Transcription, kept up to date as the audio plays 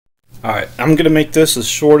Alright, I'm going to make this as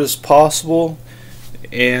short as possible,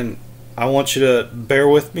 and I want you to bear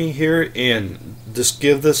with me here and just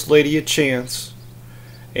give this lady a chance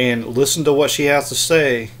and listen to what she has to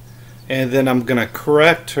say, and then I'm going to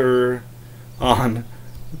correct her on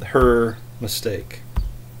her mistake.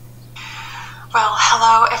 Well,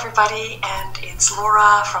 hello everybody, and it's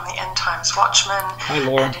Laura from the End Times Watchman. Hi,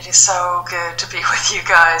 Laura. And it is so good to be with you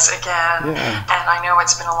guys again. Yeah. And I know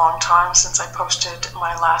it's been a long time since I posted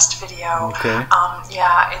my last video. Okay.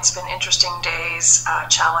 Yeah, it's been interesting days,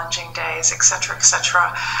 challenging days, etc.,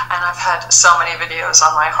 etc. And I've had so many videos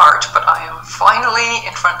on my heart, but I am finally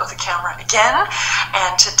in front of the camera again.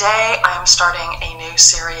 And today I am starting a new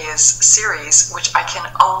series which I can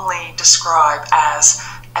only describe as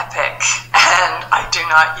epic, and I do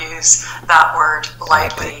not use that word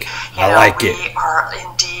lightly. I like it. We are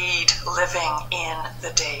indeed living in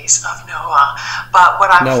the days of Noah, but what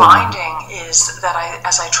I'm finding is that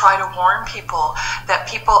as I try to warn people, that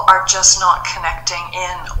people are just not connecting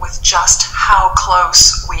in with just how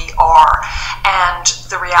close we are. And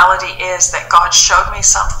the reality is that God showed me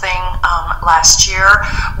something last year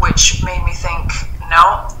which made me think,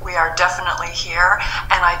 no, we are definitely here.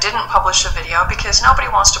 And I didn't publish a video because nobody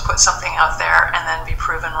wants to put something out there and then be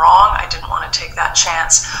proven wrong. I didn't want to take that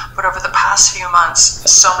chance. But over the past few months,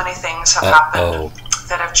 so many things have happened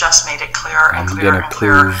that have just made it clearer and clearer and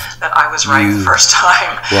clearer that I was right the first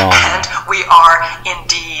time. And we are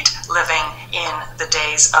indeed living in the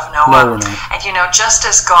days of Noah. And you know, just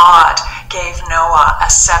as God gave Noah a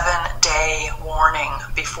 7-day warning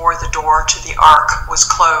before the door to the ark was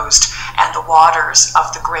closed and the waters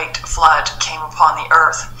of the great flood came upon the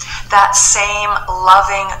earth, that same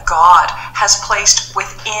loving God has placed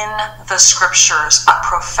within the scriptures a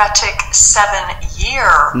prophetic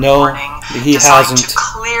 7-year warning designed to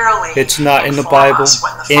clearly it's not in the Bible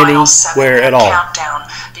anywhere at all. Countdown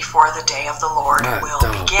before the day of the Lord will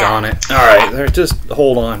begin. All right, just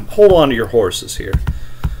hold on to your horses here.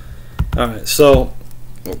 All right, so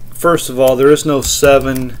first of all, there is no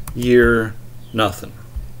 7-year nothing.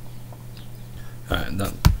 All right,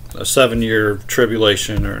 a 7-year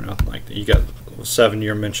tribulation or nothing like that. You got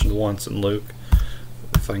 7-year mentioned once in Luke,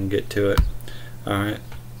 if I can get to it. All right,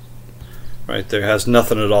 right there has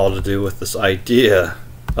nothing at all to do with this idea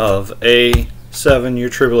of a 7-year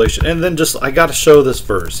tribulation. And then just I got to show this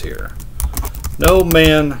verse here. No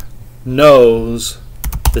man knows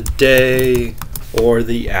the day or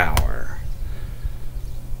the hour.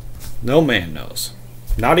 No man knows.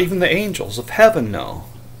 Not even the angels of heaven know.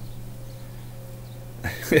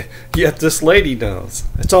 Yet this lady knows.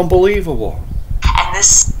 It's unbelievable. And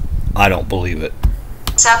this I don't believe it.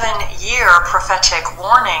 7-year prophetic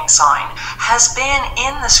warning sign has been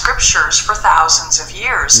in the scriptures for thousands of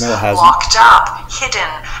years, no, it hasn't. Locked up, hidden,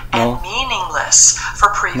 and meaningless for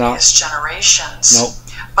previous generations. Nope.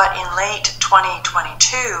 But in late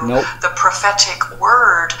 2022, the prophetic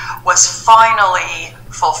word was finally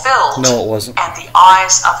fulfilled. No, it wasn't. And the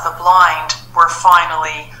eyes of the blind were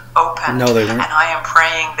finally opened. No, they weren't. And I am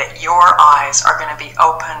praying that your eyes are going to be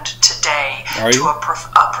opened today to a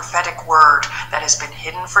prophetic word that has been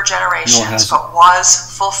hidden for generations but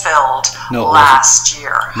was fulfilled last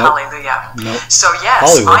year. Hallelujah. So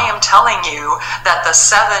yes, I am telling you that the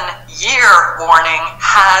 7-year warning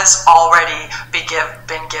has already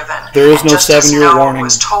been given. There is no 7-year warning.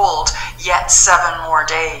 Was told, yet 7 more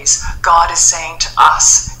days. God is saying to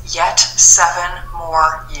us, yet 7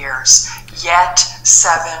 more years. Yet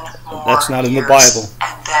 7 more That's not in years, the Bible.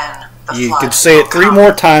 And then the you flood could say it 3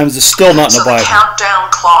 more times, it's still not in the Bible. So the countdown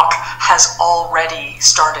clock has already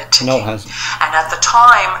started ticking. No, it hasn't. And at the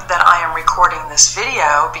time that I am recording this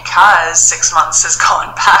video, because 6 months has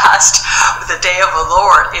gone past, the day of the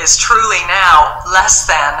Lord is truly now less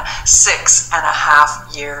than 6.5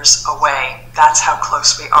 years away. That's how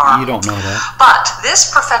close we are. You don't know that. But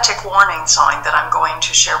this prophetic warning sign that I'm going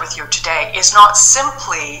to share with you today is not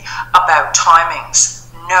simply about timings.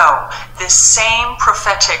 No, this same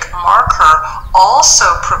prophetic marker also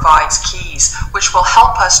provides keys which will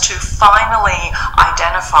help us to finally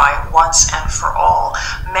identify once and for all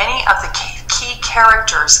many of the key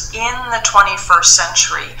characters in the 21st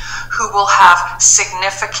century who will have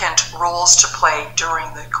significant roles to play during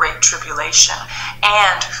the Great Tribulation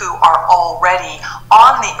and who are already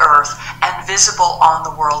on the earth and visible on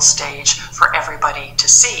the world stage for everybody to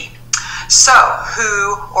see. So,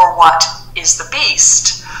 who or what is the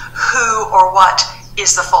beast? Who or what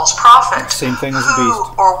is the false prophet? Same thing as the beast.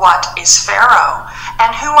 Who or what is Pharaoh?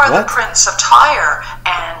 And who are the prince of Tyre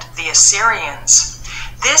and the Assyrians?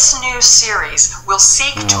 This new series will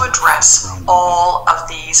seek to address all of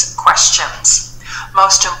these questions.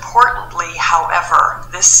 Most importantly, however,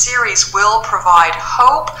 this series will provide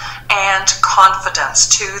hope and confidence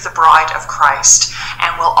to the bride of Christ,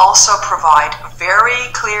 and will also provide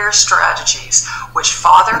very clear strategies which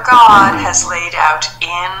Father God has laid out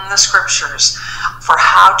in the scriptures for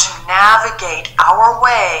how to navigate our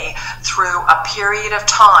way through a period of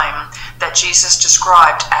time that Jesus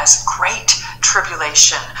described as great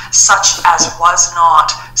tribulation, such as was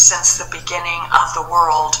not since the beginning of the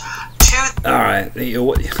world. All right,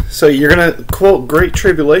 so you're gonna quote great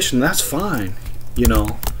tribulation. That's fine, you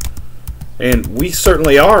know, and we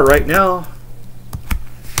certainly are right now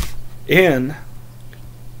in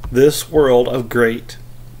this world of great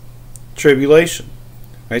tribulation.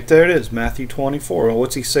 Right there it is, Matthew 24. Well,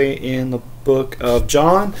 what's he say in the book of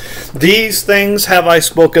John? These things have I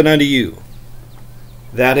spoken unto you,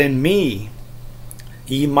 that in me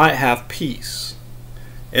ye might have peace.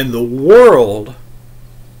 In the world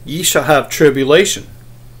ye shall have tribulation,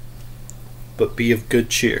 but be of good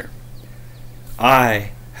cheer.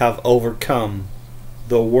 I have overcome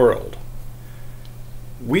the world.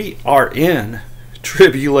 We are in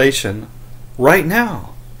tribulation right now.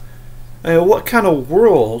 What kind of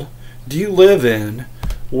world do you live in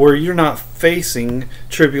where you're not facing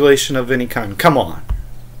tribulation of any kind? Come on.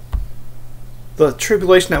 The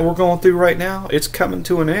tribulation that we're going through right now, it's coming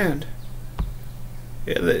to an end.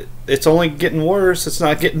 It's only getting worse. It's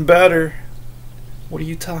not getting better. What are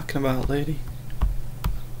you talking about, lady?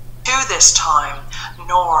 To this time,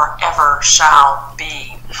 nor ever shall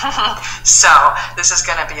be. So this is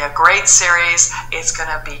going to be a great series. It's going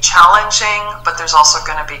to be challenging, but there's also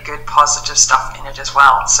going to be good positive stuff in it as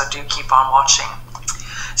well. So do keep on watching.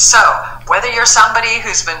 So whether you're somebody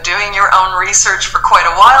who's been doing your own research for quite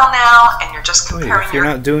a while now, and you're just comparing if you're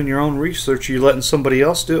not doing your own research, you're letting somebody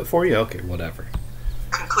else do it for you? Okay, whatever.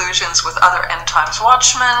 Conclusions with other end times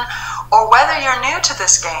watchmen, or whether you're new to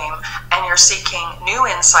this game and you're seeking new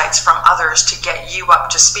insights from others to get you up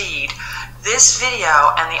to speed, this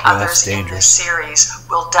video and the others in this series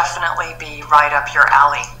will definitely be right up your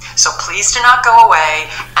alley. So please do not go away,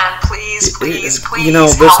 and please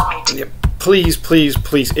help me to...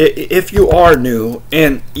 Please, if you are new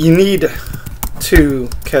and you need to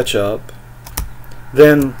catch up,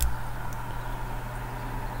 then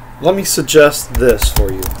let me suggest this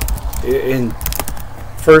for you. In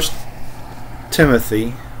 1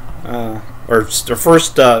 Timothy,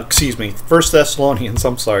 First Thessalonians,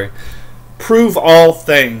 I'm sorry. Prove all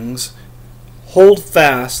things, hold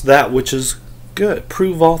fast that which is good.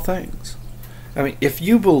 Prove all things. I mean, if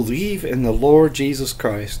you believe in the Lord Jesus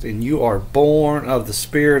Christ and you are born of the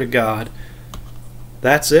Spirit of God,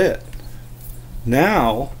 that's it.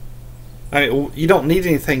 Now, I mean, you don't need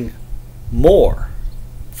anything more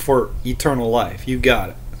for eternal life. You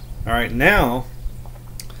got it. All right, now,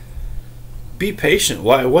 be patient.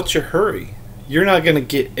 Why? What's your hurry? You're not going to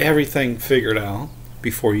get everything figured out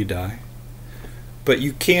before you die, but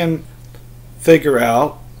you can figure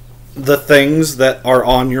out the things that are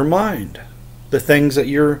on your mind, the things that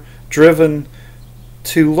you're driven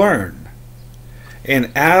to learn. And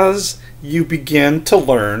as you begin to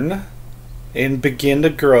learn and begin to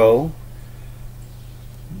grow,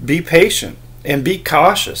 be patient and be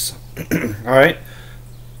cautious. All right?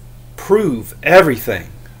 Prove everything.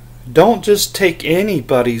 Don't just take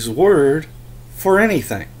anybody's word for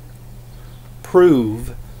anything.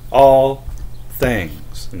 Prove all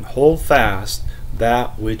things and hold fast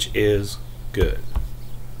that which is good.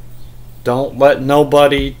 Don't let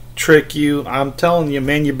nobody trick you. I'm telling you,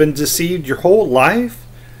 man, you've been deceived your whole life,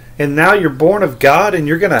 and now you're born of God and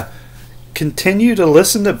you're going to continue to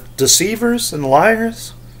listen to deceivers and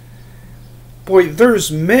liars? Boy,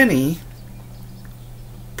 there's many,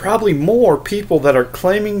 probably more people that are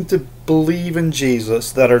claiming to believe in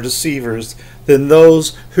Jesus that are deceivers than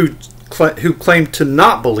those who claim to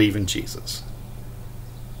not believe in Jesus.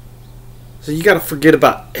 So you got to forget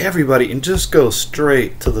about everybody and just go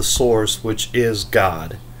straight to the source, which is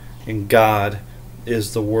God. And God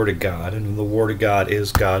is the Word of God, and the Word of God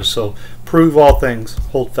is God. So prove all things,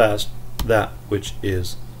 hold fast that which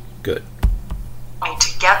is good.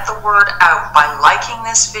 To get the word out by liking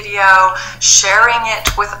this video, sharing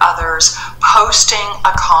it with others, posting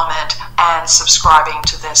a comment, and subscribing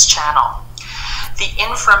to this channel. The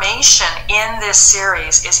information in this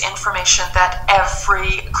series is information that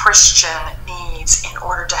every Christian needs in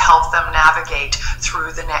order to help them navigate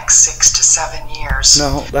through the next 6 to 7 years.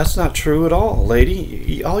 No, that's not true at all,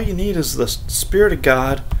 lady. All you need is the Spirit of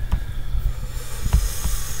God.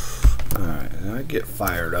 Alright, I get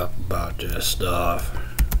fired up about this stuff.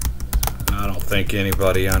 I don't think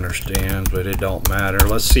anybody understands, but it don't matter.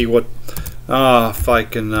 Let's see what if I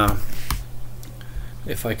can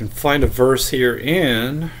if I can find a verse here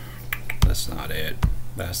in, that's not it.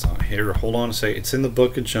 That's not here. Hold on a second. It's in the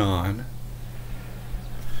book of John.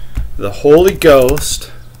 The Holy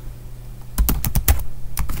Ghost,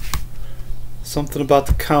 something about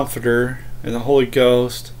the Comforter and the Holy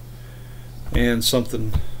Ghost, and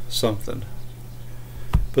something.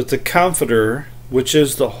 But the Comforter, which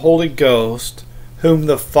is the Holy Ghost, whom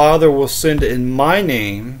the Father will send in my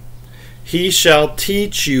name, he shall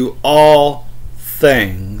teach you all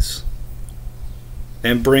things,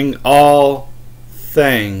 and bring all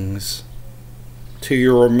things to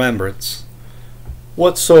your remembrance,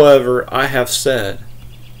 whatsoever I have said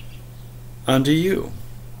unto you.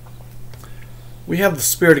 We have the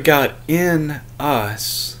Spirit of God in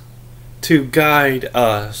us to guide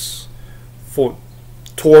us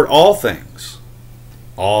toward all things.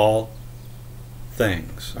 All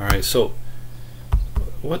things. Alright, so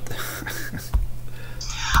what?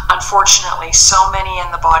 Unfortunately, so many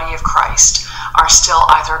in the body of Christ are still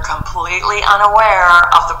either completely unaware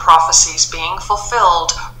of the prophecies being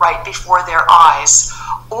fulfilled right before their eyes,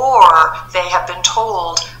 or they have been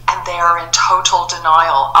told and they are in total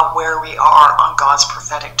denial of where we are on God's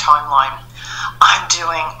prophetic timeline. I'm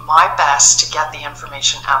doing my best to get the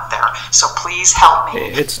information out there, so please help me.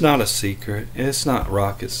 It's not a secret. It's not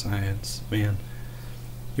rocket science, man.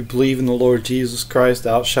 You believe in the Lord Jesus Christ,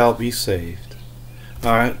 thou shalt be saved.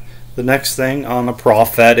 Alright, the next thing on the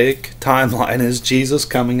prophetic timeline is Jesus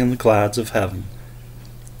coming in the clouds of heaven.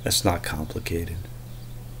 That's not complicated.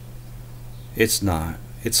 It's not.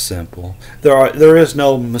 It's simple. There is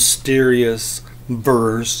no mysterious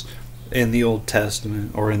verse in the Old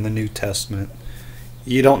Testament or in the New Testament.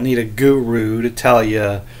 You don't need a guru to tell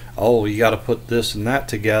you, oh, you got to put this and that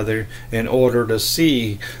together in order to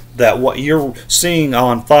see that what you're seeing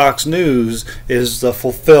on Fox News is the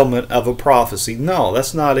fulfillment of a prophecy. No,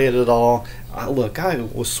 that's not it at all. Look, I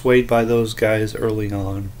was swayed by those guys early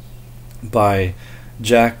on, by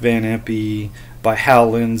Jack Van Impe, by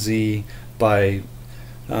Hal Lindsey, by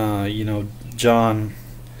John,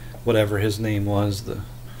 whatever his name was, the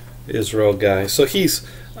Israel guy. So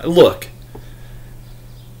look,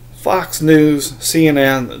 Fox News,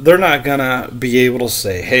 CNN, they're not going to be able to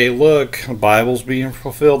say, hey, look, the Bible's being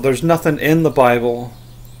fulfilled. There's nothing in the Bible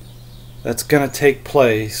that's going to take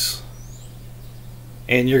place,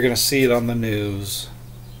 and you're going to see it on the news,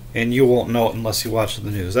 and you won't know it unless you watch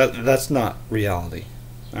the news. That's not reality.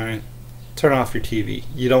 All right? Turn off your TV.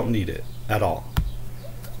 You don't need it at all.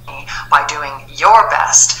 By doing your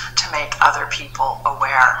best to make other people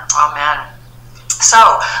aware. Amen. So,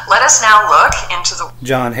 let us now look into the...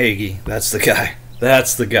 John Hagee, that's the guy.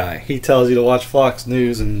 That's the guy. He tells you to watch Fox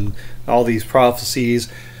News and all these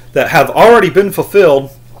prophecies that have already been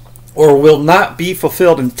fulfilled or will not be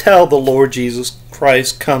fulfilled until the Lord Jesus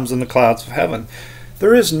Christ comes in the clouds of heaven.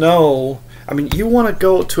 There is no... I mean, you want to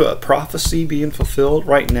go to a prophecy being fulfilled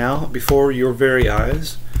right now before your very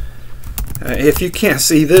eyes? If you can't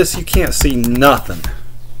see this, you can't see nothing.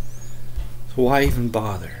 So why even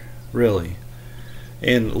bother, really?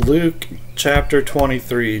 In Luke chapter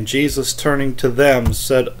 23, and Jesus turning to them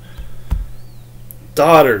said,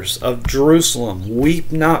 daughters of Jerusalem,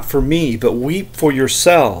 weep not for me, but weep for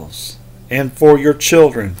yourselves and for your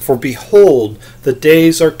children. For behold, the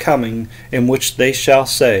days are coming in which they shall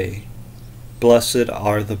say, blessed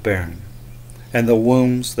are the barren, and the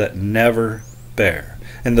wombs that never bare,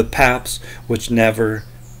 and the paps which never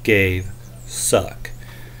gave suck.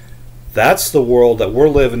 That's the world that we're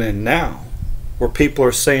living in now, where people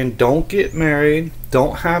are saying, don't get married,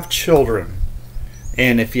 don't have children,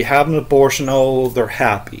 and if you have an abortion, oh, they're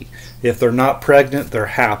happy. If they're not pregnant, they're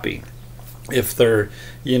happy. If they're,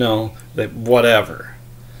 whatever.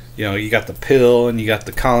 You got the pill, and you got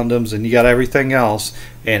the condoms, and you got everything else,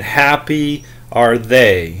 and happy are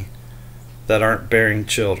they that aren't bearing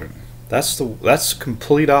children. That's the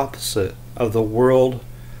complete opposite of the world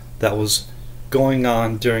that was going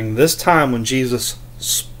on during this time when Jesus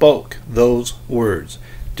spoke those words.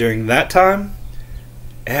 During that time,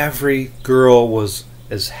 every girl was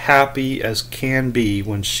as happy as can be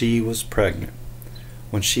when she was pregnant,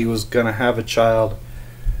 when she was going to have a child.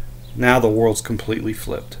 Now the world's completely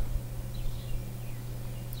flipped.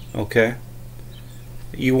 Okay?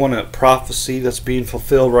 You want a prophecy that's being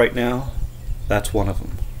fulfilled right now? That's one of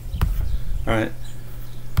them. Alright?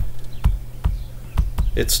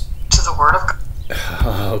 It's to the Word of God.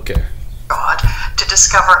 Okay. God to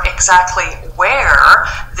discover exactly where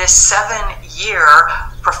this 7-year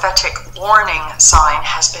prophetic warning sign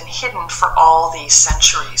has been hidden for all these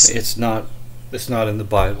centuries. It's not in the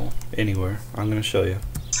Bible anywhere. I'm going to show you.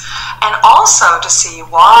 and also to see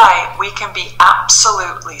why we can be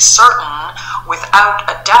absolutely certain, without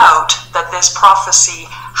a doubt, that this prophecy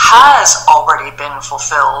has already been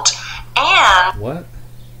fulfilled. And what?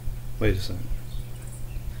 Wait a second.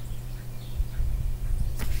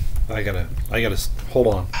 I gotta hold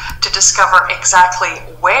on. To discover exactly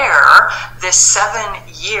where this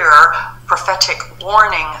 7-year prophetic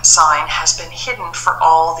warning sign has been hidden for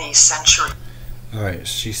all these centuries. All right,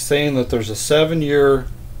 she's saying that there's a 7-year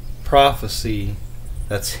prophecy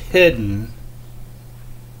that's hidden.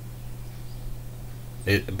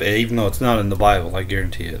 Even though it's not in the Bible, I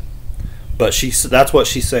guarantee it. But that's what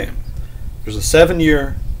she's saying. There's a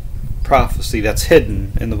 7-year prophecy that's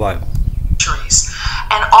hidden in the Bible.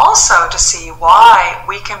 And also to see why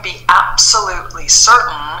we can be absolutely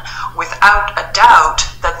certain, without a doubt,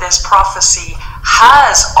 that this prophecy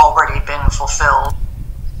has already been fulfilled.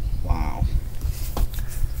 Wow.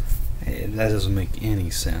 That doesn't make any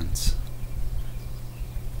sense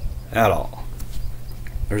at all.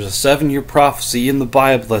 There's a 7-year prophecy in the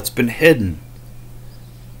Bible that's been hidden,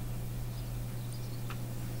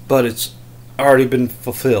 but it's already been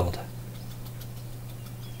fulfilled.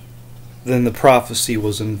 Then the prophecy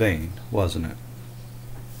was in vain, wasn't it?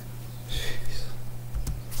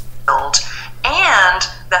 And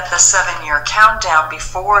that the 7-year countdown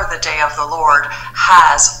before the day of the Lord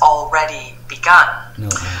has already begun. No.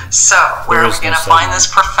 So where are we going to find this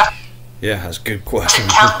prophetic Yeah, that's a good question.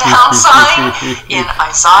 countdown sign? In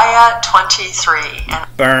Isaiah 23.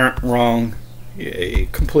 And wrong. Yeah,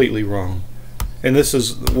 completely wrong. And this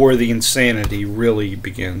is where the insanity really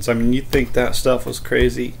begins. I mean, you'd think that stuff was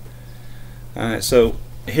crazy. Alright, so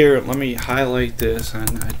here, let me highlight this. I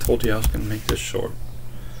told you I was going to make this short.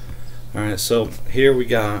 Alright, so here we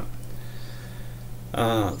got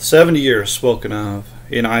 70 years spoken of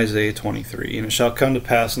in Isaiah 23. And it shall come to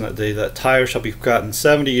pass in that day that Tyre shall be forgotten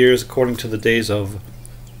 70 years according to the days of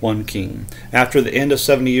one king. After the end of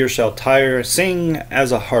 70 years shall Tyre sing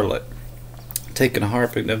as a harlot, taking a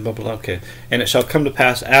harp, and blah, blah, blah. Okay. And it shall come to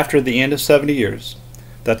pass after the end of 70 years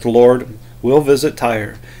that the Lord will visit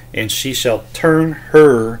Tyre, and she shall turn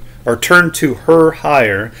to her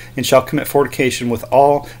hire, and shall commit fornication with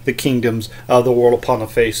all the kingdoms of the world upon the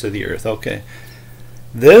face of the earth. Okay.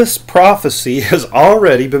 This prophecy has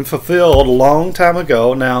already been fulfilled a long time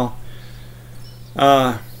ago. Now,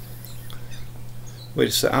 wait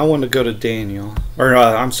a second. I wanted to go to Daniel. Or,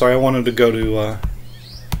 I'm sorry, I wanted to go to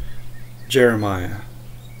Jeremiah.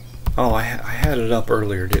 Oh, I had it up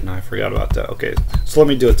earlier, didn't I? I forgot about that. Okay, so let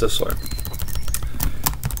me do it this way.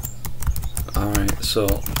 Alright,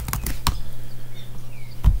 so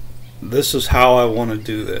this is how I want to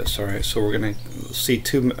do this. Alright, so we're going to see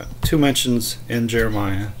two mentions in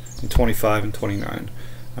Jeremiah in 25 and 29.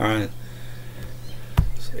 Alright,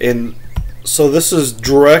 and so this is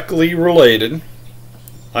directly related.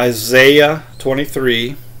 Isaiah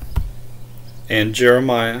 23 and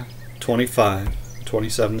Jeremiah 25,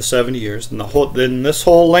 27, the 70 years. And then this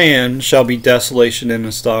whole land shall be desolation and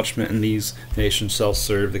astonishment, and these nations shall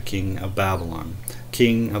serve the king of Babylon.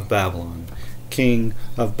 King of Babylon. King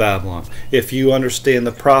of Babylon. If you understand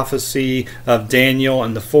the prophecy of Daniel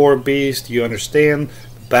and the 4 beasts, you understand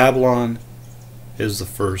Babylon is the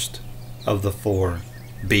first of the 4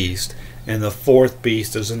 beasts. And the 4th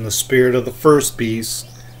beast is in the spirit of the first beast.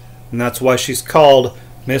 And that's why she's called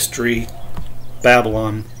Mystery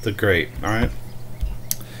Babylon the Great. Alright?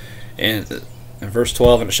 And in verse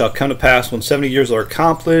 12, and it shall come to pass when 70 years are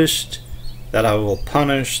accomplished, that I will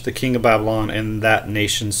punish the king of Babylon and that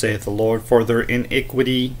nation, saith the Lord, for their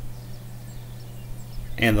iniquity,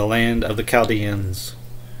 and the land of the Chaldeans,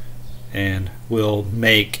 and will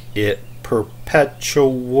make it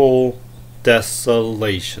perpetual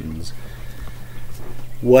desolations.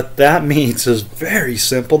 What that means is very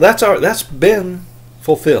simple. That's been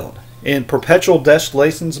fulfilled. And perpetual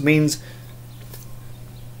desolations means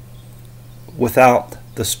without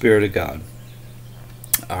the Spirit of God.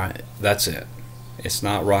 Alright, that's it. It's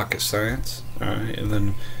not rocket science. Alright, and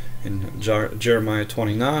then in Jeremiah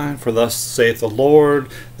 29, for thus saith the Lord,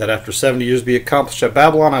 that after 70 years be accomplished at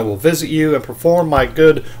Babylon, I will visit you and perform my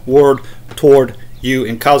good word toward you,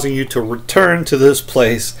 in causing you to return to this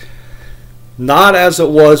place, not as it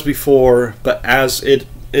was before, but as it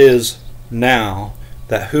is now,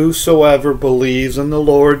 that whosoever believes in the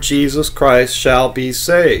Lord Jesus Christ shall be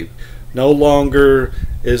saved. No longer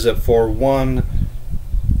is it for one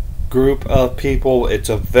group of people. It's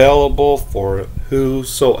available for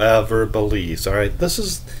whosoever believes. Alright, this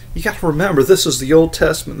is, you got to remember, this is the Old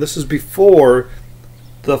Testament. This is before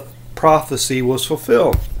the prophecy was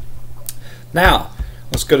fulfilled. Now,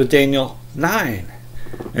 let's go to Daniel 9.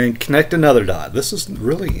 and connect another dot. This is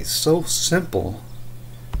really so simple,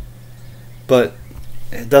 but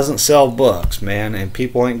it doesn't sell books, man, and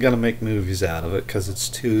people ain't gonna make movies out of it because it's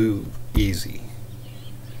too easy.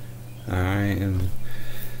 Alright, and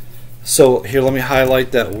so here, let me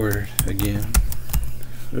highlight that word again.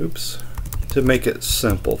 Oops. To make it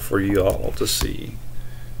simple for you all to see.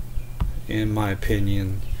 In my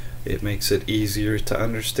opinion, it makes it easier to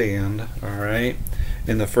understand. Alright.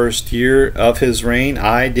 In the first year of his reign,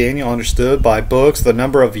 I, Daniel, understood by books the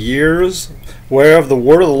number of years whereof the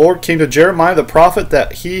word of the Lord came to Jeremiah the prophet,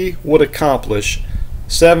 that he would accomplish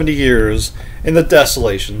 70 years in the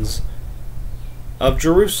desolations of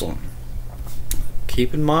Jerusalem.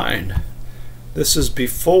 Keep in mind, this is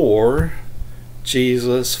before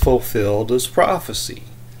Jesus fulfilled his prophecy.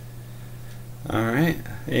 Alright,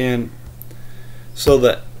 and so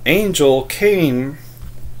the angel came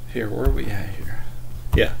here. Where are we at here?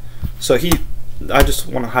 Yeah, so I just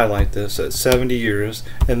want to highlight this at 70 years,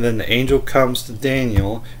 and then the angel comes to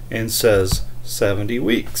Daniel and says 70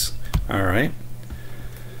 weeks. Alright,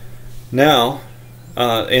 now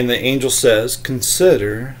and the angel says,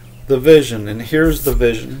 consider the vision, and here's the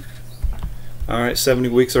vision. Alright, 70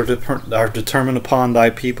 weeks are determined upon thy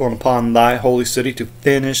people and upon thy holy city to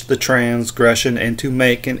finish the transgression and to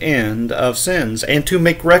make an end of sins and to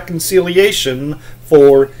make reconciliation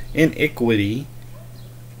for iniquity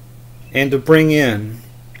and to bring in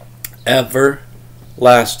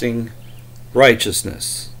everlasting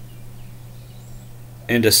righteousness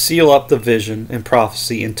and to seal up the vision and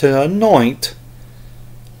prophecy and to anoint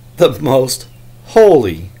the most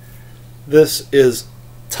holy. This is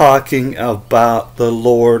talking about the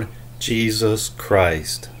Lord Jesus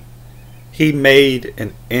Christ. He made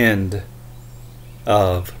an end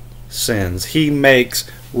of sins. He makes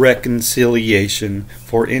reconciliation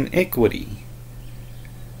for iniquity.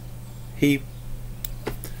 He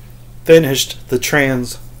finished the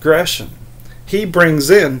transgression. He brings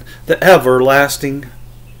in the everlasting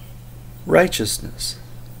righteousness.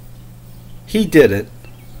 He did it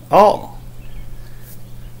all.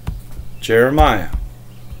 Jeremiah,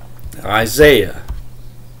 Isaiah,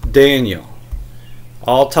 Daniel,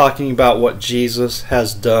 all talking about what Jesus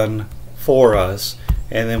has done for us.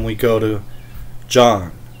 And then we go to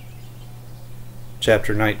John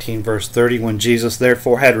chapter 19 verse 30. When Jesus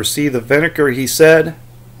therefore had received the vinegar, he said,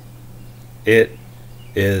 it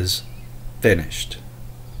is finished.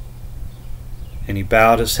 And he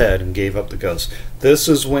bowed his head and gave up the ghost. This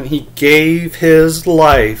is when he gave his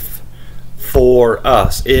life for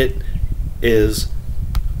us. It is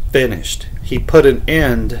finished. He put an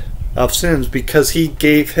end of sins because he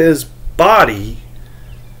gave his body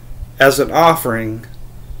as an offering,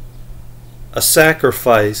 a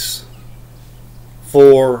sacrifice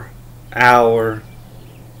for our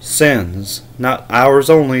sins. Not ours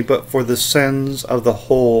only, but for the sins of the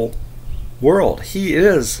whole world. He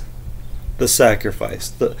is the sacrifice.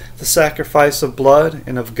 The sacrifice of blood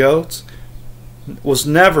and of goats was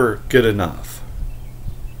never good enough.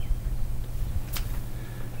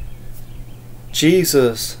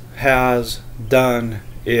 Jesus has done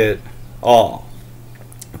it all.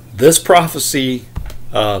 This prophecy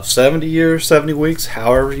of 70 years, 70 weeks,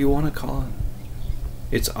 however you want to call it,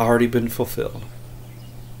 it's already been fulfilled.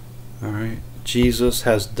 Alright? Jesus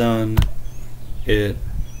has done it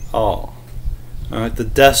all. Alright? The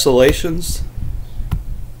desolations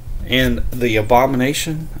and the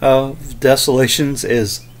abomination of desolations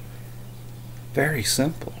is very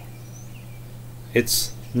simple.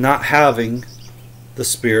 It's not having the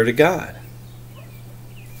Spirit of God.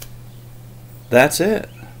 That's it.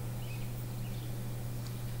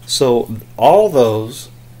 So all those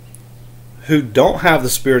who don't have the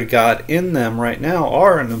Spirit of God in them right now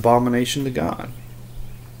are an abomination to God.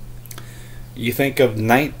 You think of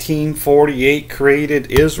 1948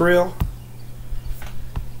 created Israel.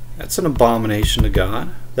 That's an abomination to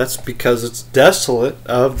God. That's because it's desolate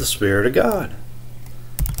of the Spirit of God.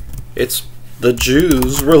 It's the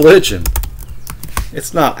Jews' religion.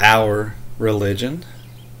 It's not our religion.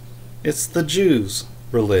 It's the Jews'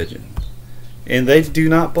 religion. And they do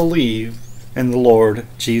not believe in the Lord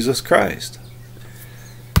Jesus Christ.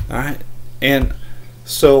 Alright? And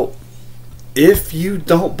so, if you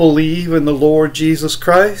don't believe in the Lord Jesus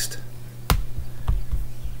Christ,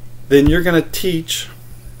 then you're going to teach,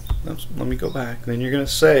 let me go back, then you're going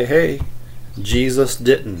to say, hey, Jesus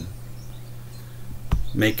didn't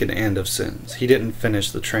make an end of sins. He didn't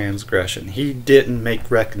finish the transgression. He didn't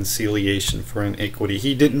make reconciliation for iniquity.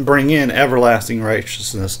 He didn't bring in everlasting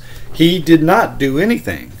righteousness. He did not do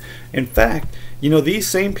anything. In fact, you know, these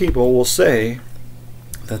same people will say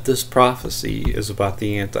that this prophecy is about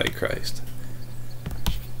the Antichrist.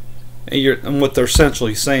 And what they're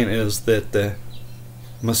essentially saying is that the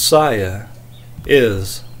Messiah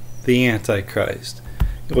is the Antichrist.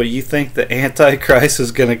 Well, you think the Antichrist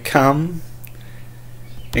is going to come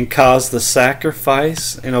and cause the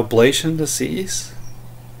sacrifice and oblation to cease?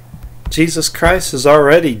 Jesus Christ has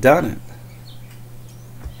already done it.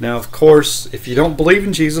 Now, of course, if you don't believe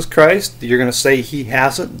in Jesus Christ, you're going to say he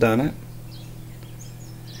hasn't done it.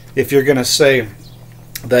 If you're going to say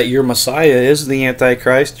that your Messiah is the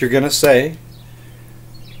Antichrist, you're going to say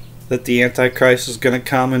that the Antichrist is going to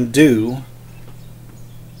come and do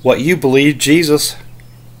what you believe Jesus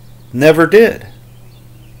never did.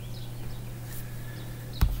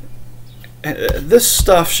 This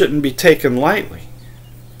stuff shouldn't be taken lightly.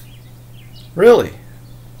 Really.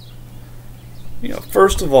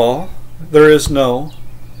 First of all, there is no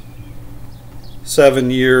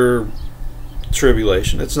 7-year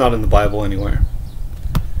tribulation. It's not in the Bible anywhere.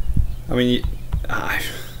 I mean,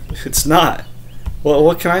 it's not. Well,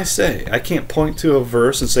 what can I say? I can't point to a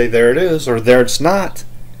verse and say there it is or there it's not,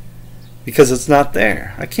 because it's not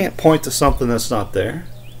there. I can't point to something that's not there.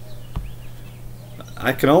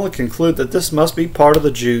 I can only conclude that this must be part of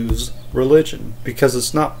the Jews' religion, because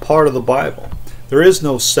it's not part of the Bible. There is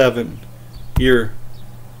no 7-year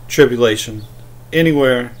tribulation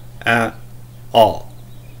anywhere at all.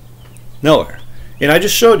 Nowhere. And I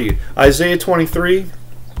just showed you Isaiah 23,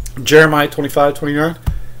 Jeremiah 25:29,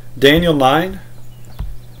 Daniel 9.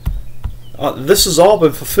 This has all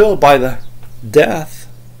been fulfilled by the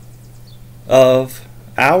death of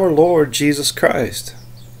our Lord Jesus Christ.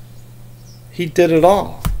 He did it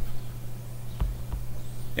all.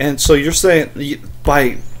 And so you're saying,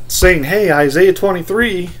 by saying, hey, Isaiah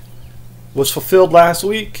 23 was fulfilled last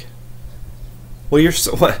week, well,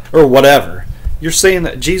 or whatever, you're saying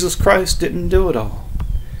that Jesus Christ didn't do it all.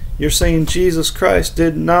 You're saying Jesus Christ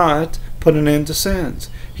did not put an end to sins.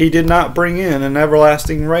 He did not bring in an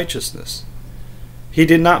everlasting righteousness. He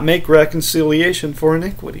did not make reconciliation for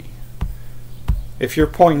iniquity. If you're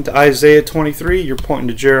pointing to Isaiah 23, you're pointing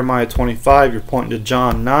to Jeremiah 25, you're pointing to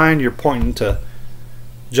John 9, you're pointing to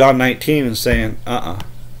John 19 and saying,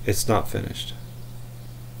 it's not finished.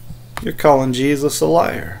 You're calling Jesus a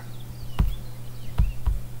liar.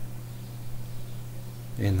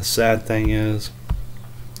 And the sad thing is,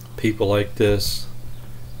 people like this,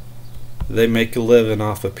 they make a living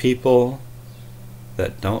off of people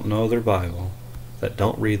that don't know their Bible, that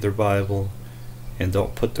don't read their Bible, and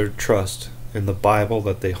don't put their trust in the Bible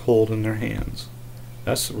that they hold in their hands.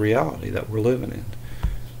 That's the reality that we're living in.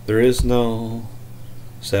 There is no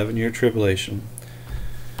 7-year tribulation.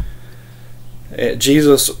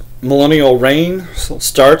 Jesus' millennial reign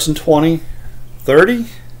starts in 2030.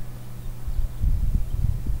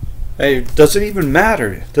 Hey, does it even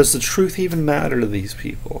matter? Does the truth even matter to these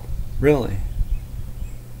people? Really?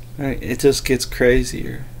 It just gets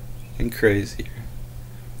crazier and crazier.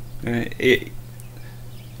 And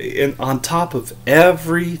on top of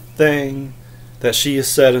everything that she has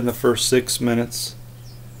said in the first 6 minutes,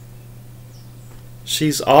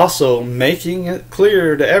 she's also making it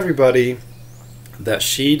clear to everybody that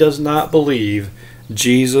she does not believe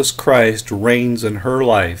Jesus Christ reigns in her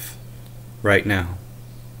life right now.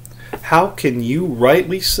 How can you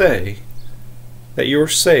rightly say that you're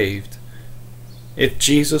saved if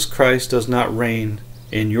Jesus Christ does not reign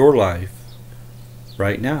in your life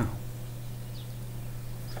right now?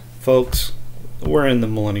 Folks, we're in the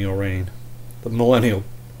millennial reign. The millennial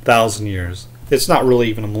 1,000 years. It's not really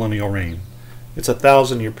even a millennial reign. It's a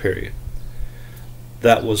 1,000-year period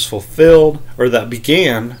that was fulfilled, or that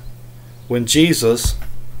began when Jesus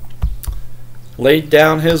laid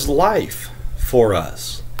down his life for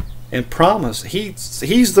us and promised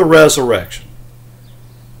he's the resurrection,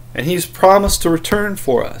 and he's promised to return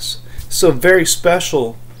for us. It's a very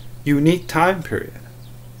special, unique time period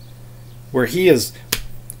where he has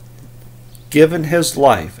given his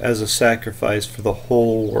life as a sacrifice for the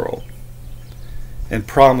whole world and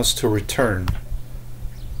promised to return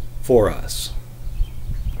for us.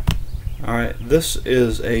 Alright, this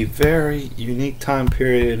is a very unique time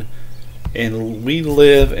period, and we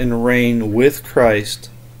live and reign with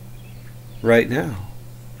Christ right now.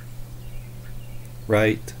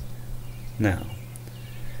 Right now.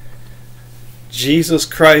 Jesus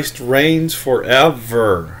Christ reigns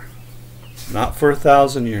forever, not for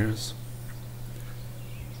 1,000 years.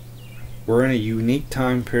 We're in a unique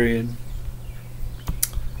time period,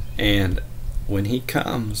 and when he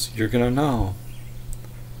comes, you're going to know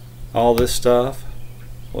all this stuff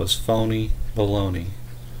was phony baloney.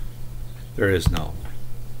 There is no.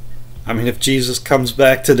 I mean, if Jesus comes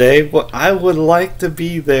back today, well, I would like to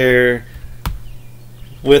be there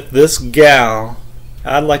with this gal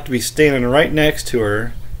I'd like to be standing right next to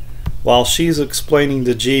her while she's explaining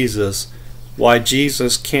to Jesus why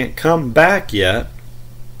Jesus can't come back yet.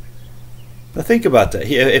 Now think about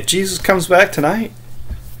that. If Jesus comes back tonight,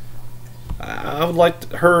 I would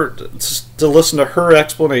like her to listen to her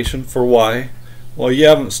explanation for why. Well, you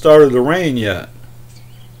haven't started the rain yet.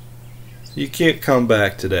 You can't come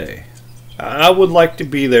back today. I would like to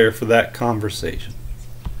be there for that conversation.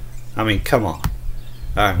 I mean, come on.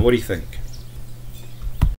 Alright, what do you think?